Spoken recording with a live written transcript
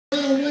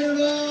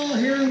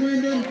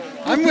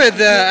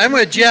I'm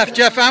with Geoff.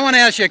 Geoff, I want to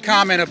ask you a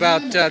comment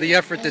about the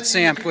effort that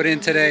Sam put in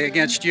today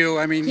against you.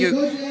 I mean,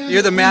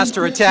 you're the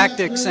master of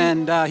tactics,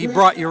 and he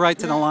brought you right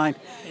to the line.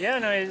 Yeah,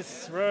 no, he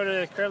just rode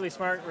an incredibly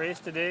smart race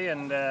today,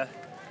 and you know,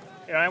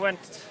 I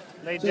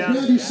laid down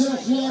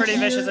a pretty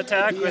vicious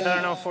attack with, I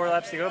don't know, 4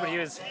 laps to go, but he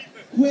was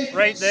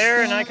right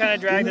there, and I kind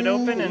of dragged it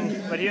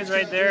open, but he was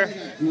right there.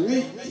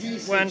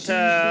 Went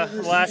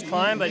the last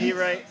climb, but he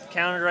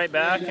countered right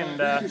back, and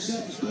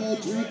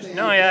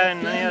no, yeah,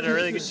 and then he had a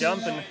really good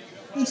jump, and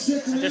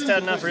just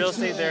had enough real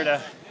estate there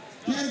to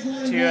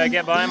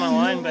get by him on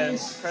line, but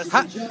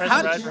impressive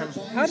ride for him.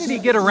 How did he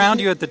get around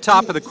you at the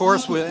top of the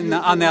course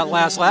on that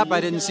last lap? I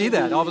didn't see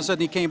that. All of a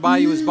sudden he came by,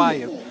 he was by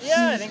you.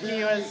 Yeah, I think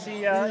he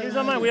was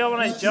on my wheel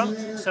when I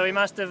jumped, so he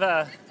must have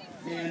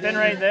been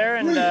right there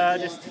and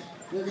just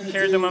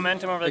carried the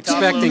momentum over the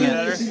top a little bit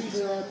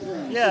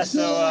better. Yeah,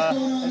 so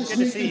it's good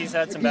to see he's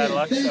had some bad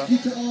luck. So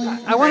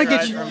I want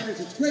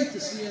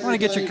to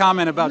get your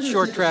comment about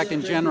short track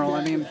in general.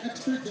 I mean,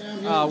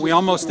 we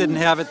almost didn't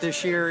have it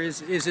this year.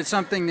 Is it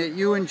something that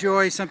you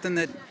enjoy, something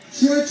that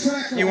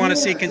you want to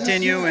see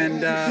continue?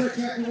 And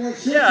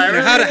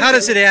yeah, how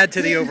does it add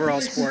to the overall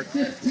sport?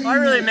 I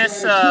really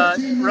miss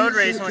road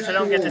racing, which I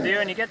don't get to do,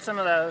 and you get some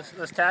of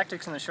those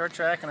tactics in the short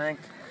track, and I think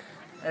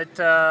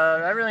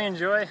I really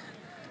enjoy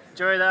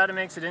that. It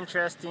makes it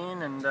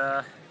interesting, and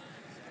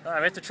I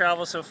get to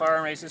travel so far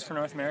in races for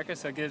North America,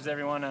 so it gives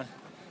everyone a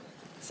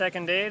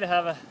second day to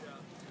have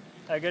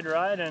a good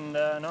ride, and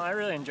no, I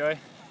really enjoy.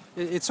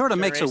 It sort of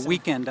makes racing a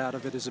weekend out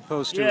of it, as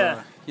opposed to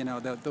yeah. You know,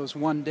 those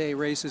one-day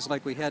races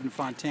like we had in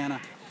Fontana.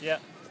 Yeah.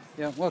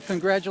 Yeah. Well,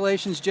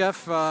 congratulations,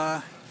 Geoff.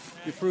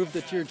 You proved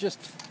that you're just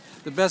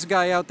the best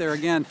guy out there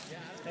again.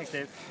 Thanks,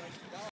 Dave.